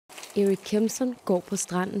Erik Kempson går på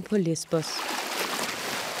stranden på Lesbos.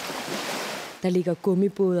 Der ligger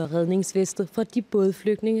gummibåde og redningsveste fra de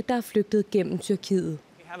bådflygtninge, der er flygtet gennem Tyrkiet.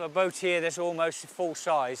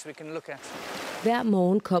 Hver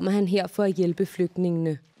morgen kommer han her for at hjælpe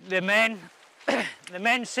flygtningene. The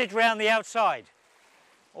men sit round the outside,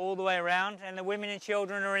 all the way around, and the women and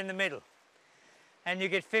children are in the middle. And you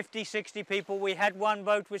get 50-60 people. We had one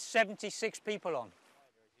boat with 76 people on.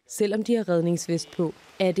 Selvom de har redningsvest på,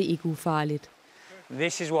 er det ikke ufarligt.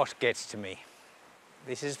 This is what gets to me.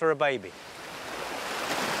 This is for a baby.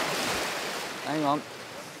 Hang on.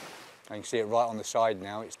 I can see it right on the side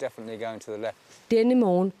now. It's definitely going to the left. Denne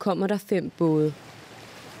morgen kommer der 5 både.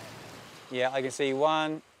 Yeah, I can see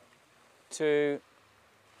 1, 2,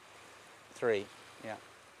 3. Yeah.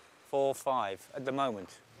 4, 5 at the moment.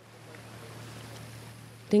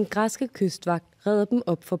 Den græske kystvagt redder dem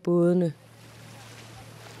op fra bådene.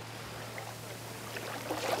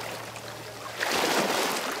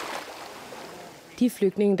 De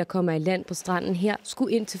flygtninge, der kommer i land på stranden her,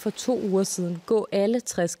 skulle indtil for 2 uger siden gå alle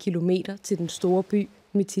 60 kilometer til den store by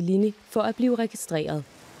Mytilini for at blive registreret.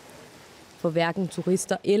 For hverken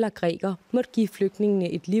turister eller grækere måtte give flygtningene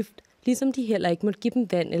et lift, ligesom de heller ikke måtte give dem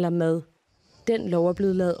vand eller mad. Den lov er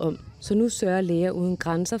blevet lavet om, så nu sørger Læger uden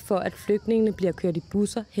grænser for, at flygtningene bliver kørt i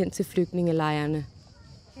busser hen til flygtningelejrene.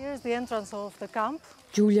 Here's the entrance of the camp.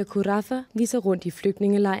 Julia Kurafa viser rundt i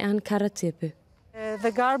flygtningelejren Karatepe.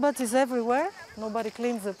 The garbage is everywhere. Nobody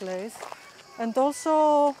cleans the place. And also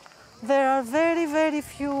there are very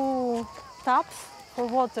few taps for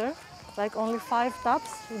water. Like only 5 taps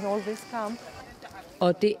in all this camp.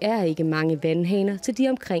 Og det er ikke mange vandhaner til de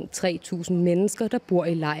omkring 3.000 mennesker, der bor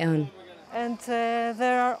i lejren. And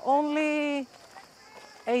there are only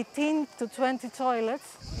 18 to 20 toilets.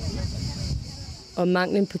 Og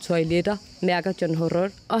manglen på toiletter mærker John Horror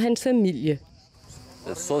og hans familie.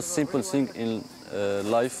 It's so simple thing in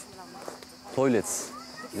life. Toilets.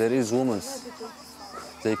 There is women.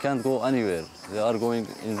 They can't go anywhere. They are going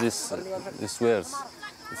in this wares.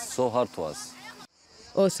 It's so hard to us.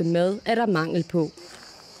 Også mad er der mangel på.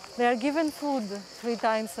 They are given food 3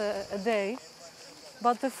 times a day,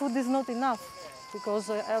 but the food is not enough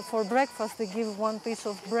because for breakfast they give 1 piece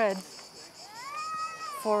of bread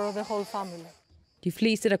for the whole family. De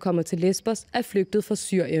fleste, der kommer til Lesbos, er flygtet fra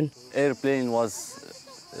Syrien. Airplane was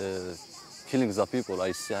killing the people.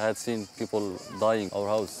 I had seen people dying our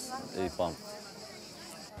house. They found.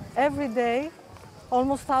 Every day,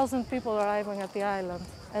 almost 1,000 people are arriving at the island,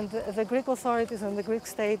 and the Greek authorities and the Greek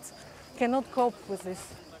states cannot cope with this.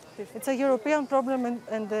 It's a European problem,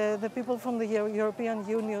 and the people from the European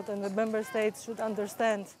Union and the member states should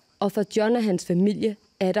understand. Og for John og hans familie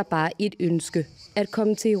er der bare et ønske: at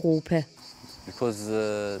komme til Europa. Because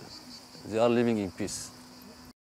they are living in peace.